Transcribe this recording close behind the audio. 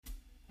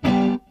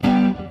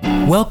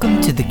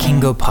Welcome to the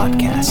Kingo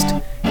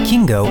Podcast.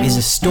 Kingo is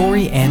a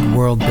story and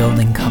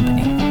world-building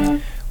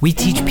company. We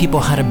teach people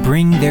how to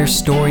bring their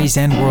stories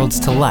and worlds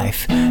to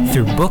life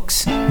through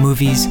books,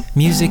 movies,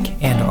 music,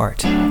 and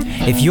art.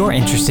 If you're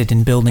interested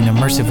in building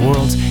immersive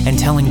worlds and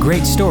telling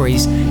great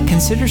stories,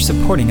 consider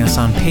supporting us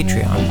on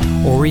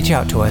Patreon or reach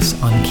out to us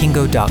on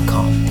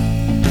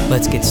kingo.com.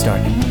 Let's get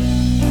started.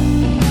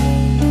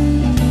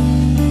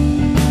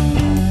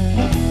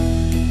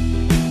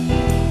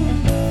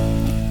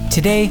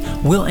 Today,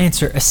 we'll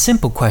answer a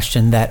simple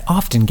question that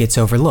often gets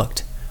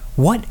overlooked.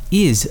 What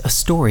is a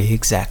story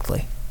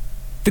exactly?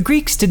 The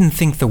Greeks didn't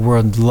think the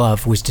word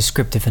love was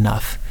descriptive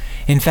enough.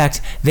 In fact,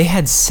 they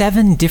had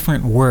 7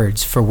 different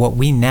words for what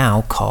we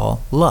now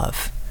call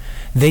love.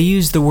 They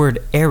used the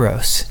word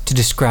eros to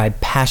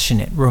describe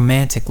passionate,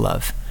 romantic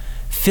love,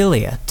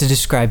 philia to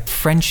describe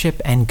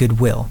friendship and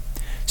goodwill,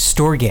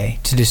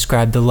 storge to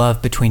describe the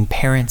love between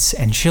parents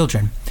and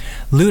children,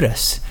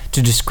 ludus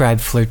to describe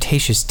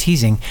flirtatious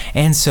teasing,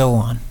 and so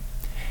on.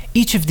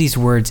 Each of these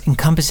words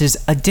encompasses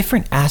a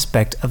different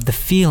aspect of the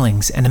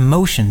feelings and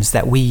emotions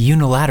that we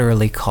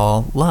unilaterally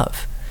call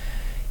love.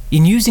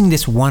 In using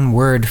this one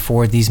word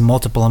for these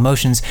multiple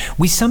emotions,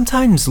 we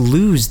sometimes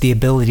lose the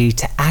ability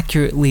to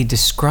accurately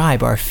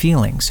describe our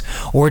feelings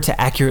or to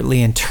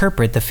accurately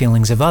interpret the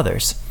feelings of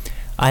others.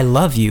 I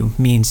love you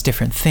means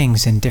different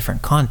things in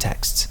different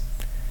contexts.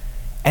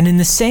 And in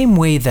the same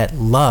way that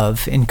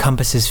love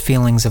encompasses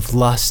feelings of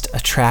lust,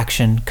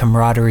 attraction,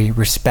 camaraderie,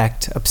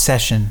 respect,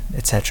 obsession,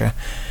 etc.,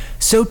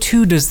 so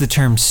too does the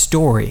term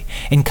story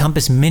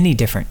encompass many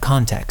different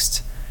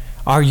contexts.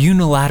 Our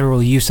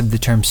unilateral use of the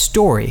term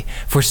story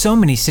for so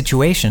many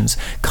situations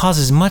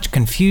causes much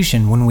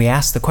confusion when we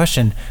ask the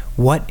question,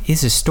 what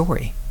is a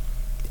story?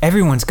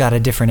 Everyone's got a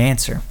different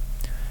answer.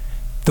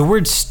 The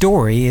word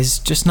story is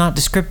just not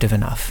descriptive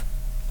enough.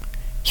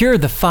 Here are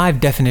the 5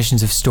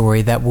 definitions of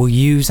story that we'll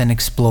use and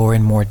explore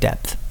in more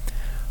depth.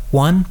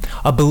 1.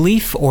 A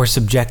belief or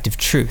subjective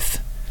truth.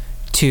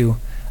 2.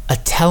 A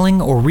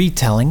telling or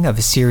retelling of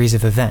a series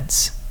of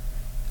events.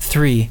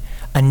 3.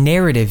 A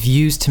narrative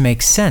used to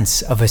make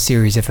sense of a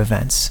series of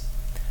events.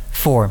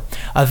 4.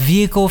 A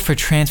vehicle for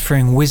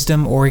transferring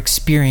wisdom or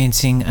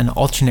experiencing an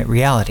alternate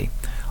reality,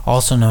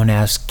 also known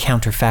as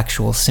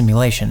counterfactual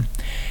simulation.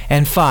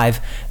 And 5.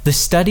 The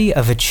study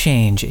of a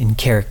change in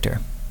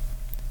character.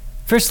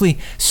 Firstly,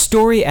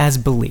 story as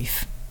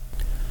belief.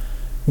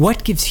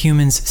 What gives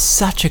humans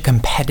such a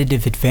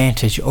competitive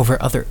advantage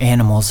over other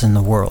animals in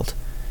the world?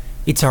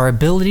 It's our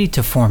ability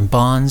to form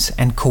bonds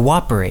and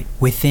cooperate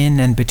within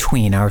and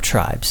between our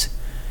tribes.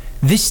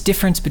 This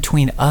difference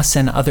between us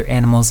and other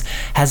animals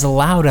has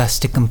allowed us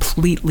to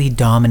completely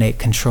dominate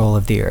control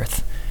of the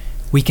earth.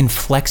 We can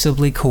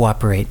flexibly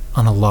cooperate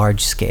on a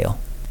large scale.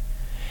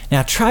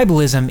 Now,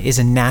 tribalism is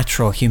a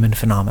natural human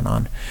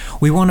phenomenon.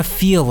 We want to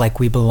feel like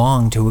we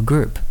belong to a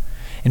group.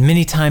 And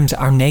many times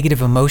our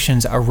negative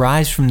emotions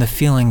arise from the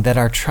feeling that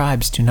our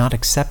tribes do not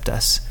accept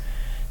us.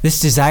 This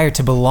desire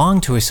to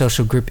belong to a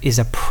social group is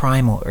a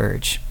primal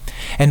urge.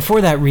 And for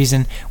that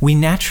reason, we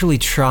naturally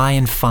try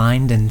and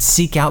find and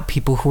seek out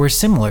people who are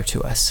similar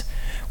to us.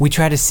 We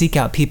try to seek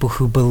out people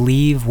who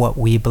believe what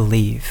we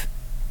believe.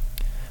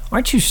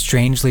 Aren't you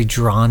strangely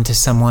drawn to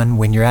someone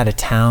when you're out of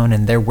town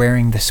and they're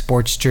wearing the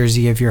sports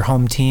jersey of your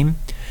home team?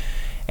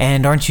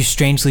 And aren't you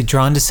strangely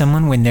drawn to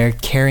someone when they're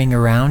carrying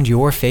around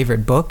your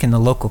favorite book in the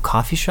local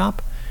coffee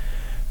shop?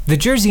 The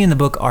jersey and the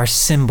book are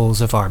symbols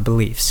of our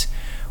beliefs.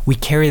 We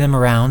carry them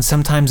around,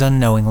 sometimes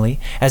unknowingly,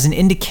 as an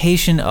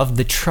indication of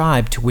the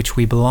tribe to which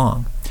we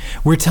belong.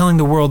 We're telling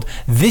the world,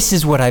 this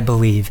is what I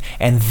believe,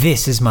 and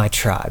this is my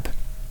tribe.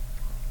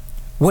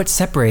 What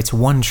separates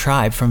one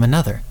tribe from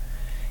another?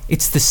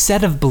 It's the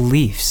set of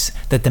beliefs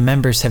that the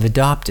members have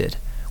adopted,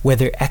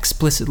 whether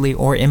explicitly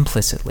or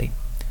implicitly.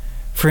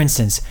 For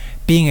instance,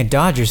 being a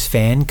Dodgers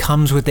fan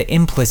comes with the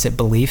implicit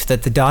belief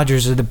that the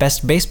Dodgers are the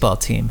best baseball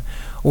team,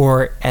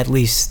 or at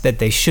least that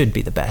they should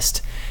be the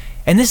best.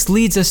 And this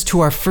leads us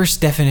to our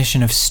first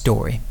definition of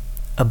story,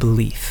 a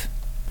belief.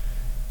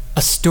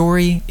 A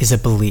story is a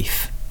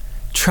belief.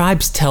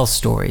 Tribes tell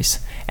stories,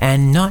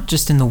 and not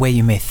just in the way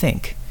you may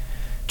think.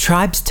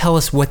 Tribes tell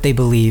us what they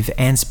believe,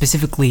 and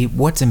specifically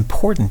what's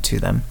important to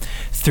them,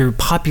 through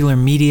popular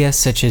media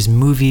such as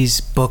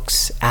movies,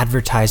 books,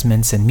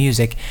 advertisements, and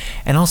music,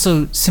 and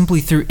also simply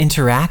through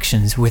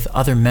interactions with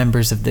other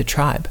members of the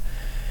tribe.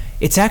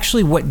 It's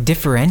actually what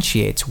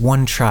differentiates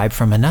one tribe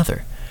from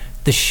another,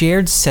 the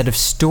shared set of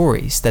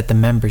stories that the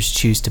members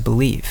choose to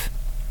believe.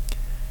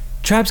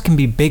 Tribes can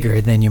be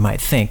bigger than you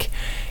might think,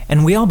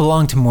 and we all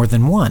belong to more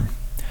than one.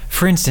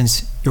 For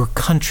instance, your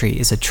country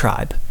is a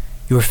tribe.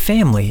 Your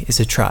family is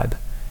a tribe.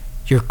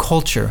 Your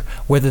culture,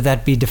 whether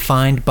that be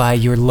defined by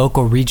your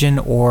local region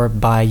or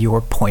by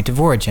your point of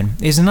origin,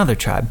 is another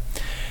tribe.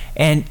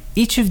 And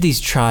each of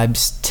these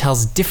tribes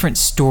tells different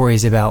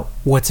stories about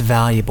what's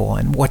valuable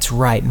and what's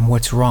right and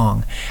what's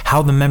wrong,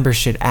 how the members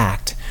should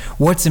act,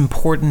 what's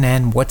important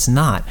and what's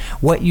not,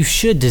 what you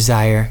should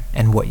desire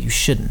and what you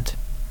shouldn't.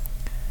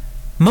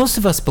 Most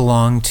of us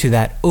belong to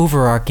that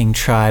overarching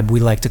tribe we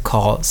like to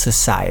call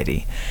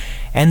society.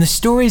 And the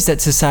stories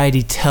that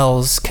society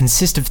tells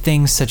consist of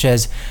things such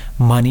as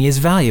money is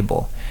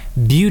valuable,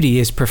 beauty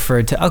is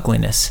preferred to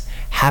ugliness,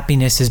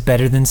 happiness is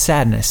better than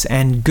sadness,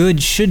 and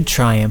good should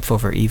triumph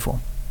over evil.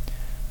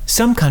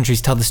 Some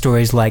countries tell the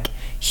stories like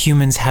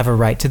humans have a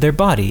right to their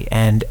body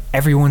and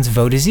everyone's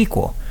vote is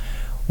equal.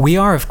 We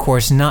are, of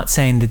course, not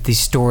saying that these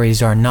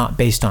stories are not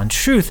based on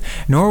truth,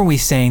 nor are we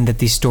saying that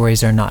these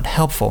stories are not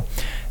helpful.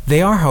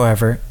 They are,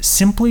 however,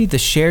 simply the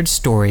shared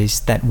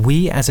stories that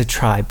we as a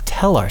tribe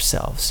tell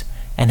ourselves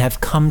and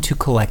have come to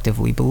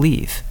collectively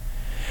believe.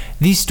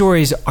 These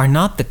stories are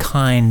not the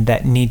kind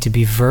that need to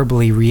be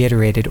verbally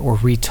reiterated or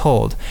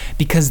retold,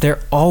 because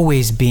they're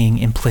always being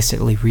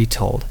implicitly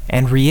retold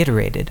and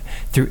reiterated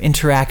through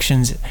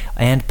interactions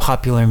and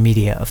popular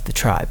media of the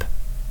tribe.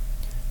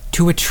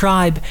 To a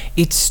tribe,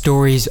 its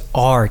stories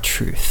are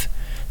truth.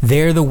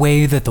 They're the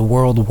way that the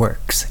world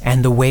works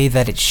and the way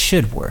that it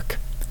should work.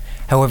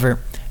 However,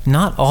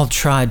 not all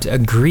tribes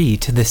agree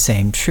to the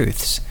same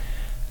truths.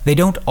 They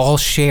don't all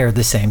share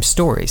the same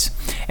stories,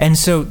 and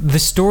so the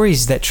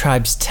stories that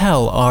tribes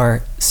tell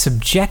are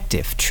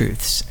subjective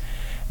truths.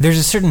 There's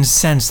a certain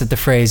sense that the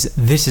phrase,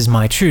 "this is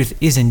my truth,"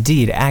 is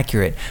indeed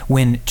accurate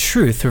when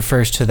truth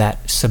refers to that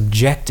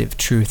subjective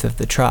truth of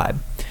the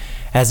tribe,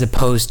 as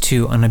opposed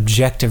to an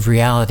objective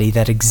reality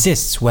that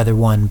exists whether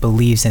one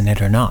believes in it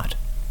or not.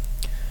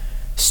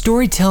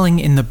 Storytelling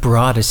in the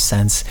broadest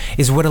sense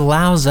is what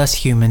allows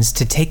us humans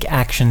to take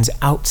actions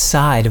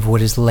outside of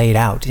what is laid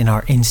out in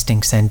our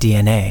instincts and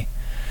DNA.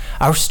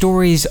 Our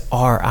stories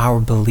are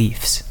our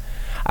beliefs.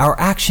 Our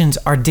actions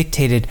are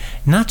dictated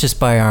not just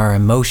by our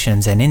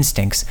emotions and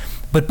instincts,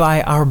 but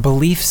by our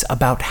beliefs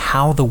about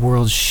how the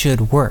world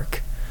should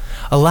work.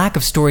 A lack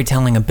of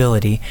storytelling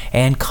ability,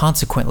 and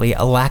consequently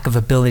a lack of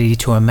ability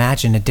to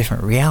imagine a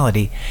different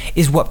reality,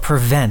 is what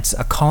prevents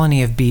a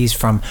colony of bees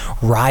from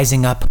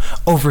rising up,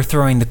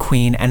 overthrowing the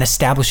queen, and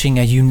establishing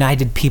a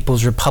united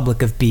People's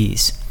Republic of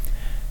Bees.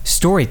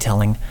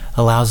 Storytelling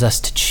allows us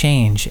to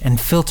change and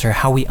filter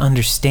how we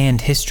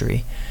understand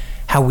history,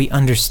 how we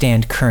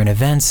understand current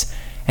events,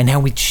 and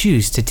how we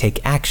choose to take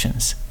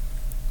actions.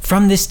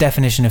 From this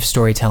definition of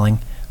storytelling,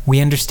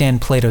 we understand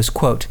Plato's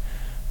quote,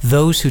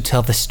 "Those who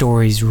tell the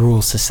stories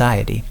rule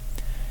society."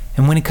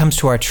 And when it comes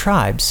to our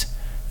tribes,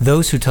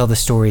 those who tell the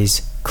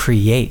stories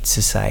create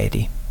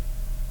society.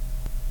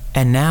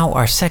 And now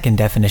our second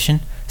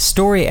definition,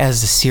 story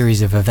as a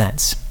series of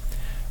events.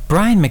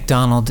 Brian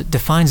McDonald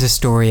defines a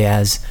story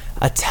as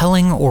a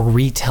telling or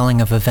retelling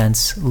of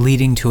events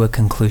leading to a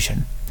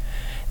conclusion.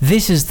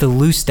 This is the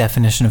loose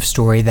definition of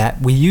story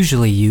that we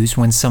usually use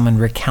when someone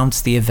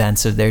recounts the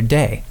events of their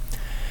day.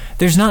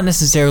 There's not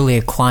necessarily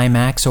a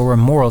climax or a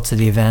moral to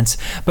the events,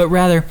 but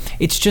rather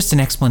it's just an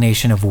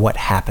explanation of what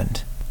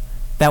happened.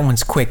 That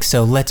one's quick,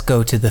 so let's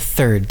go to the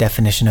third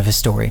definition of a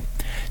story.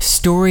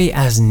 Story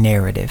as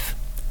narrative.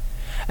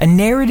 A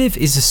narrative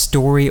is a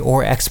story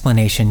or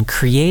explanation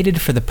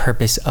created for the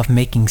purpose of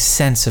making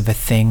sense of a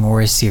thing or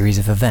a series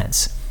of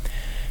events.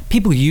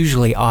 People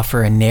usually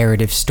offer a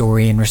narrative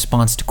story in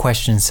response to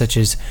questions such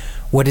as,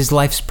 what is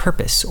life's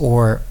purpose?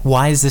 Or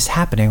why is this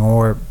happening?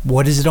 Or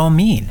what does it all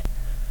mean?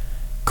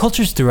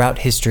 Cultures throughout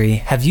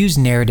history have used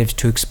narratives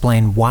to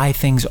explain why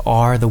things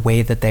are the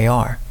way that they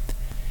are.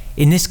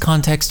 In this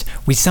context,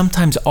 we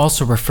sometimes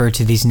also refer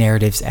to these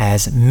narratives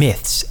as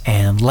myths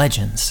and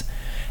legends.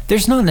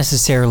 There's not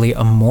necessarily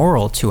a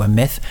moral to a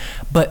myth,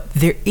 but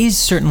there is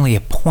certainly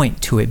a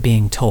point to it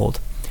being told.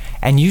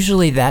 And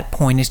usually that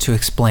point is to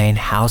explain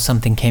how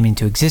something came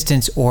into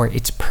existence or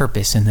its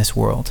purpose in this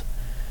world.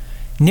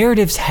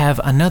 Narratives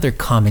have another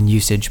common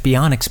usage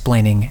beyond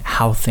explaining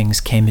how things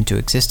came into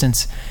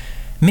existence.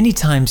 Many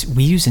times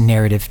we use a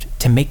narrative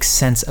to make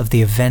sense of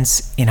the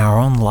events in our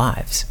own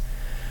lives.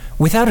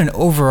 Without an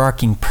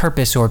overarching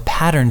purpose or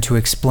pattern to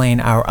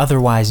explain our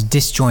otherwise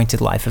disjointed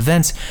life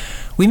events,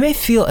 we may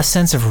feel a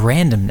sense of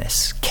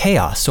randomness,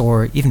 chaos,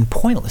 or even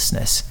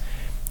pointlessness.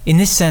 In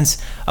this sense,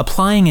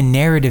 applying a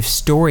narrative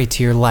story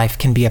to your life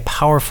can be a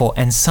powerful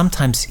and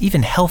sometimes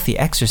even healthy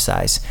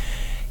exercise.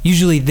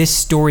 Usually this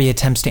story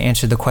attempts to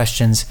answer the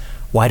questions,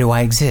 why do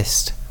I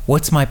exist?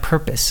 What's my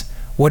purpose?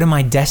 What am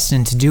I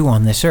destined to do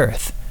on this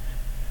earth?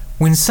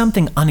 When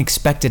something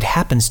unexpected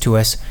happens to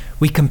us,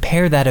 we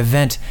compare that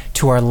event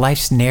to our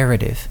life's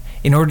narrative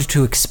in order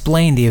to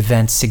explain the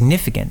event's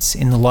significance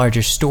in the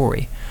larger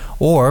story,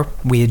 or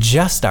we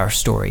adjust our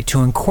story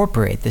to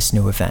incorporate this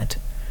new event.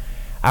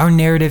 Our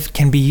narrative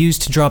can be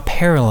used to draw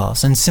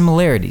parallels and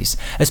similarities,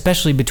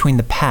 especially between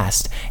the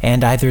past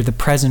and either the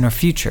present or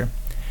future.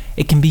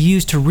 It can be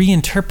used to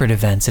reinterpret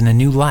events in a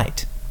new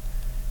light.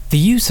 The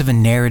use of a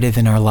narrative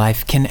in our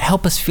life can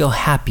help us feel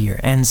happier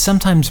and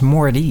sometimes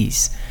more at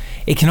ease.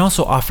 It can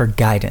also offer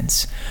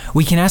guidance.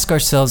 We can ask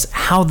ourselves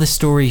how the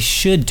story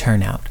should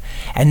turn out,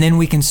 and then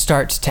we can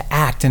start to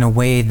act in a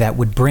way that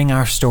would bring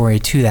our story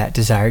to that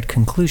desired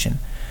conclusion.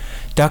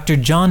 Dr.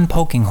 John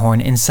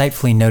Polkinghorne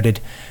insightfully noted,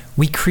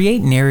 "We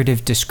create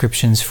narrative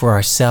descriptions for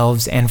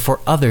ourselves and for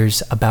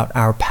others about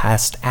our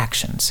past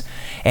actions,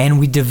 and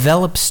we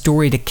develop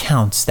storied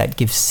accounts that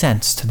give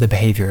sense to the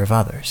behavior of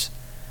others."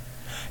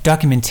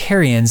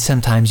 Documentarians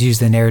sometimes use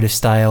the narrative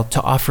style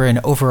to offer an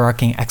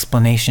overarching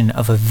explanation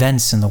of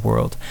events in the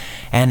world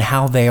and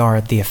how they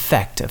are the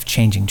effect of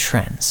changing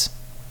trends.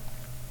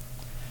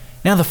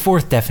 Now the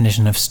fourth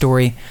definition of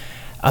story,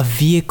 a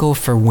vehicle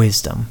for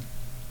wisdom.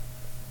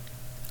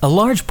 A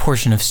large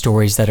portion of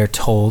stories that are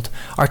told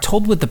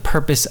with the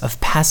purpose of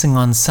passing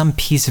on some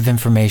piece of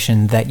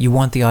information that you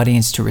want the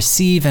audience to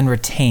receive and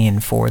retain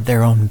for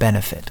their own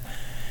benefit.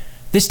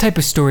 This type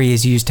of story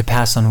is used to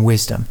pass on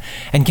wisdom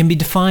and can be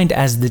defined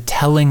as the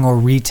telling or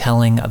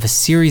retelling of a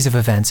series of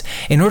events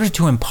in order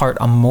to impart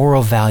a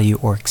moral value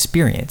or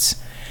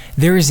experience.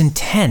 There is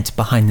intent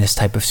behind this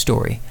type of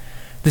story.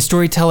 The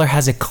storyteller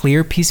has a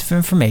clear piece of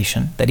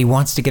information that he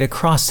wants to get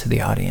across to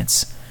the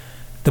audience.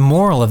 The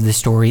moral of the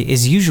story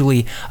is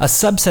usually a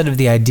subset of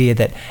the idea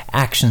that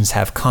actions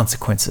have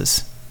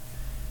consequences.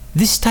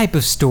 This type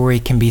of story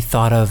can be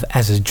thought of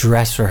as a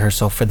dress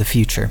rehearsal for the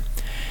future.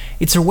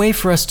 It's a way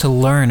for us to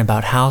learn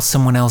about how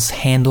someone else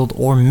handled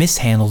or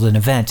mishandled an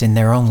event in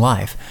their own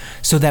life,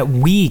 so that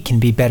we can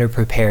be better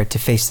prepared to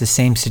face the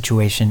same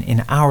situation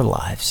in our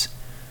lives.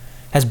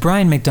 As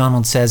Brian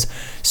McDonald says,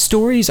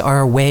 stories are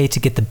a way to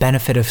get the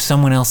benefit of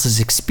someone else's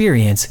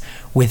experience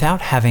without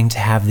having to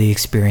have the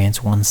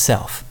experience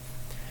oneself.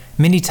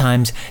 Many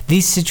times,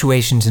 these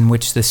situations in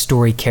which the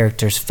story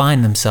characters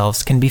find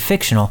themselves can be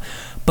fictional,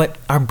 but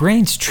our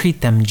brains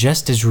treat them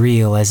just as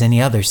real as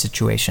any other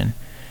situation.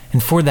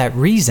 And for that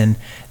reason,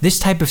 this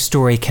type of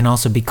story can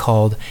also be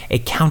called a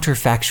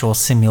counterfactual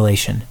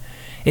simulation.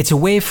 It's a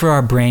way for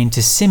our brain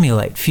to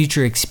simulate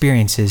future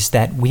experiences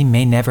that we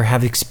may never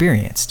have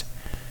experienced.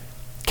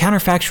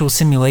 Counterfactual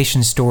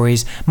simulation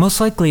stories most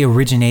likely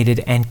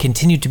originated and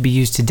continue to be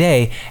used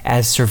today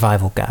as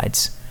survival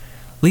guides.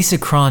 Lisa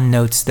Cron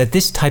notes that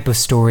this type of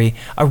story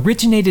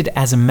originated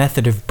as a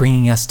method of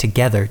bringing us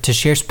together to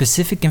share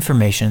specific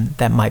information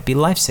that might be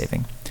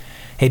life-saving.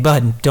 Hey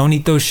bud, don't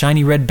eat those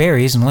shiny red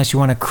berries unless you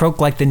want to croak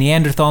like the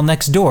Neanderthal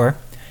next door.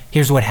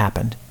 Here's what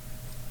happened.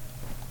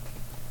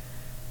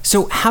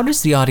 So how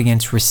does the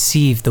audience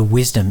receive the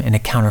wisdom in a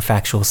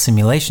counterfactual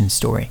simulation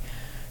story?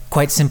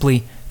 Quite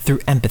simply,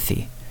 through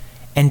empathy.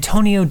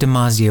 Antonio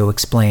Damasio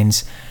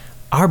explains,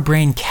 our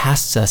brain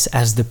casts us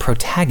as the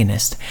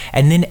protagonist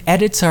and then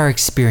edits our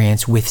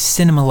experience with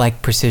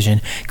cinema-like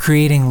precision,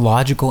 creating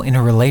logical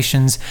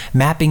interrelations,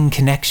 mapping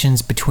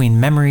connections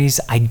between memories,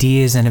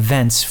 ideas, and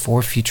events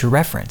for future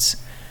reference.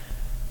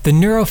 The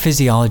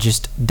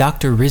neurophysiologist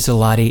Dr.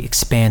 Rizzolatti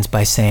expands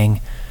by saying,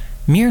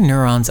 mere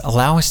neurons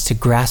allow us to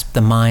grasp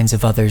the minds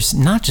of others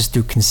not just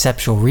through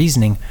conceptual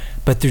reasoning,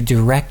 but through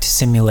direct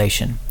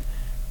simulation,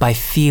 by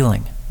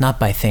feeling, not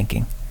by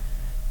thinking.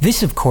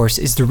 This, of course,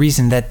 is the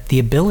reason that the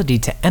ability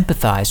to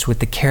empathize with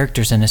the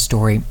characters in a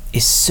story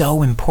is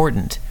so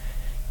important.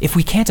 If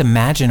we can't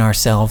imagine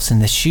ourselves in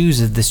the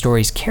shoes of the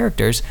story's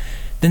characters,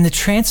 then the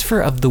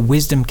transfer of the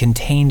wisdom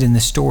contained in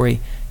the story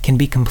can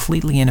be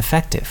completely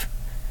ineffective.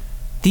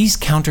 These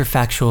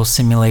counterfactual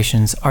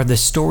simulations are the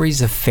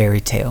stories of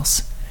fairy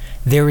tales.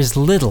 There is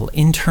little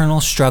internal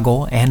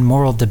struggle and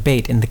moral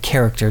debate in the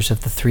characters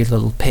of the Three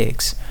Little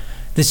Pigs.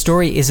 The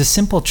story is a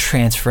simple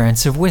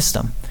transference of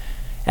wisdom.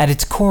 At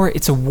its core,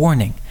 it's a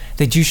warning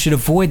that you should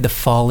avoid the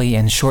folly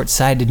and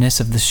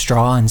short-sightedness of the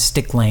straw and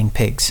stick-laying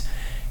pigs.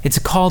 It's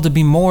a call to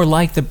be more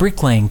like the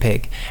brick-laying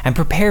pig and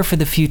prepare for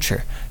the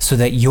future so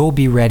that you'll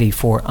be ready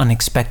for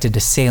unexpected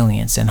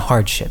assailants and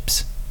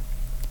hardships.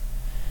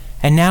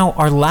 And now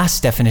our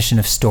last definition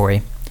of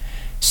story.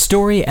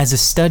 Story as a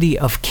study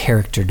of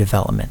character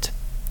development.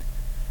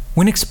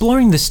 When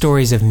exploring the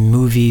stories of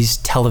movies,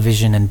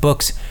 television, and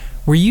books,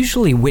 we're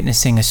usually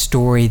witnessing a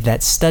story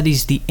that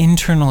studies the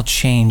internal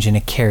change in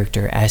a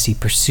character as he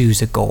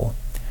pursues a goal.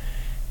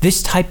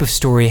 This type of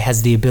story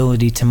has the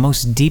ability to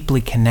most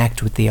deeply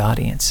connect with the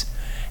audience,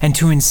 and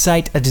to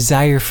incite a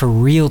desire for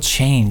real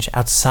change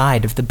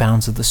outside of the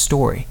bounds of the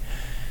story.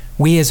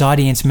 We as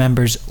audience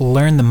members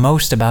learn the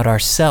most about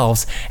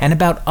ourselves and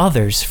about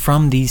others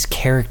from these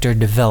character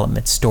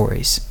development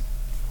stories.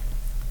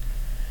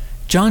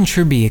 John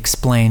Truby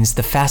explains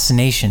the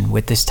fascination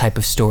with this type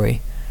of story.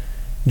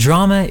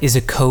 Drama is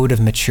a code of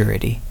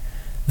maturity.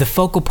 The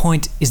focal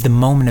point is the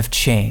moment of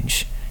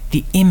change,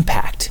 the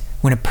impact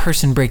when a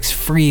person breaks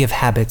free of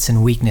habits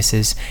and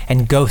weaknesses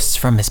and ghosts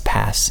from his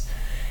past,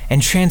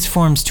 and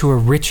transforms to a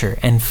richer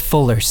and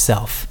fuller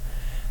self.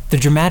 The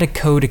dramatic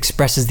code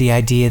expresses the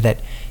idea that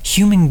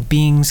human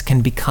beings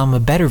can become a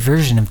better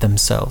version of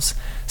themselves,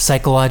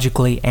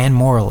 psychologically and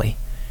morally,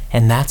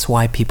 and that's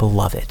why people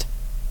love it.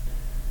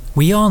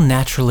 We all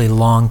naturally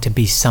long to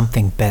be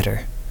something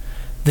better.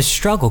 The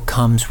struggle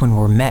comes when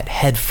we're met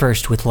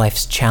headfirst with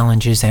life's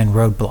challenges and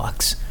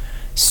roadblocks.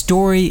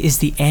 Story is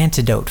the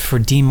antidote for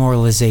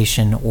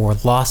demoralization or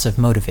loss of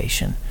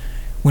motivation.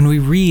 When we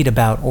read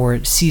about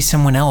or see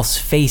someone else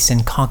face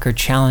and conquer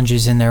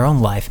challenges in their own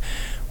life,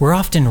 we're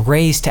often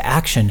raised to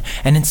action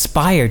and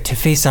inspired to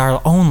face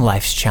our own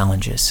life's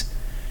challenges.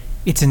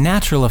 It's a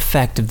natural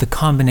effect of the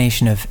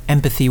combination of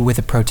empathy with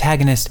a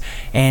protagonist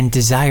and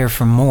desire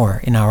for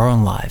more in our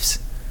own lives.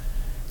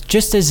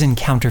 Just as in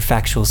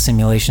counterfactual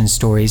simulation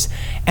stories,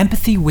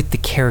 empathy with the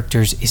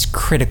characters is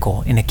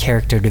critical in a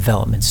character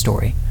development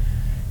story.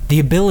 The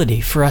ability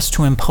for us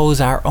to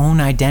impose our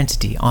own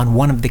identity on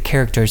one of the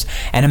characters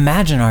and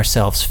imagine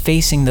ourselves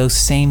facing those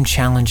same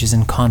challenges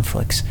and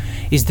conflicts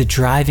is the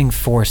driving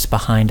force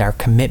behind our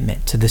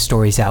commitment to the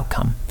story's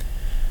outcome.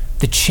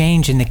 The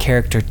change in the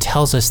character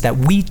tells us that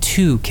we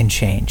too can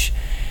change.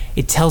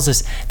 It tells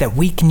us that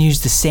we can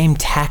use the same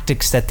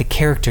tactics that the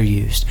character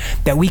used,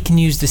 that we can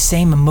use the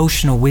same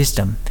emotional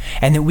wisdom,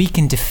 and that we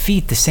can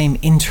defeat the same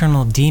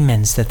internal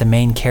demons that the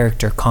main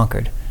character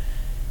conquered.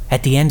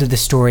 At the end of the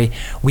story,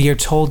 we are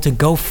told to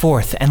go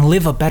forth and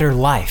live a better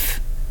life,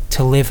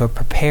 to live a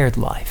prepared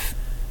life.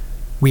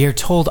 We are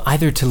told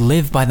either to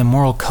live by the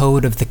moral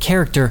code of the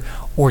character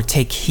or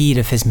take heed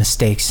of his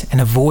mistakes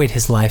and avoid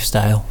his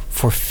lifestyle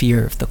for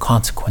fear of the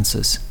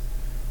consequences.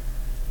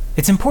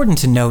 It's important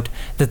to note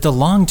that the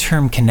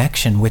long-term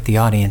connection with the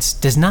audience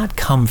does not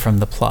come from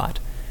the plot.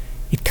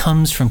 It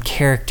comes from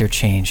character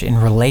change in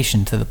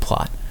relation to the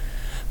plot.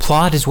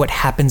 Plot is what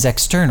happens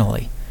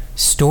externally.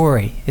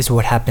 Story is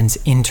what happens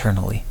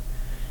internally.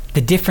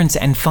 The difference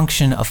and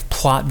function of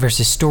plot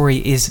versus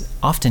story is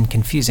often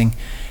confusing,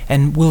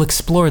 and we'll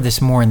explore this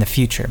more in the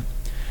future.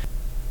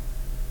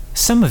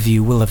 Some of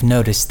you will have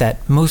noticed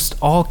that most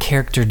all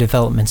character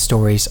development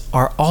stories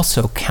are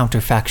also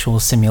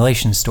counterfactual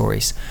simulation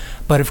stories,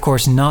 but of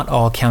course not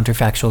all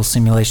counterfactual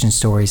simulation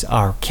stories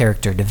are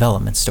character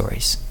development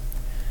stories.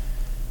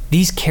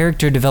 These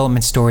character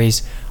development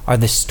stories are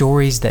the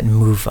stories that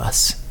move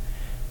us.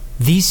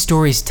 These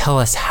stories tell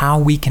us how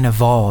we can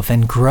evolve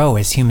and grow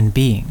as human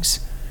beings.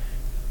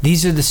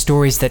 These are the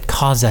stories that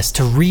cause us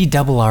to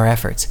redouble our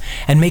efforts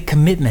and make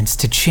commitments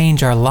to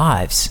change our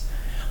lives.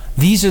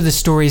 These are the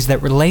stories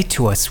that relate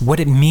to us what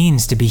it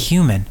means to be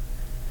human.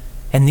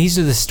 And these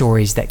are the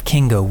stories that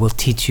Kingo will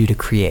teach you to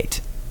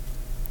create.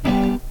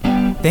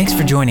 Thanks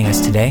for joining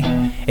us today.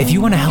 If you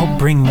want to help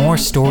bring more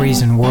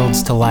stories and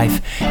worlds to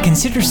life,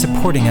 consider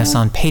supporting us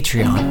on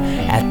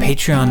Patreon at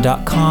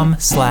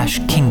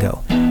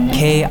patreon.com/Kingo,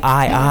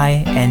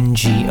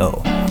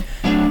 Kiingo.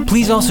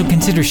 Please also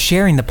consider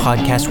sharing the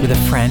podcast with a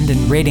friend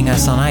and rating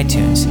us on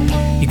iTunes.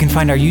 You can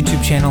find our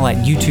YouTube channel at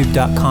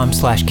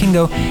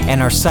youtube.com/Kingo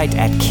and our site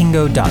at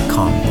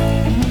kingo.com.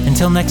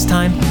 Until next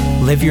time,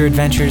 live your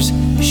adventures,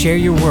 share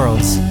your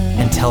worlds,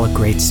 and tell a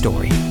great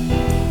story.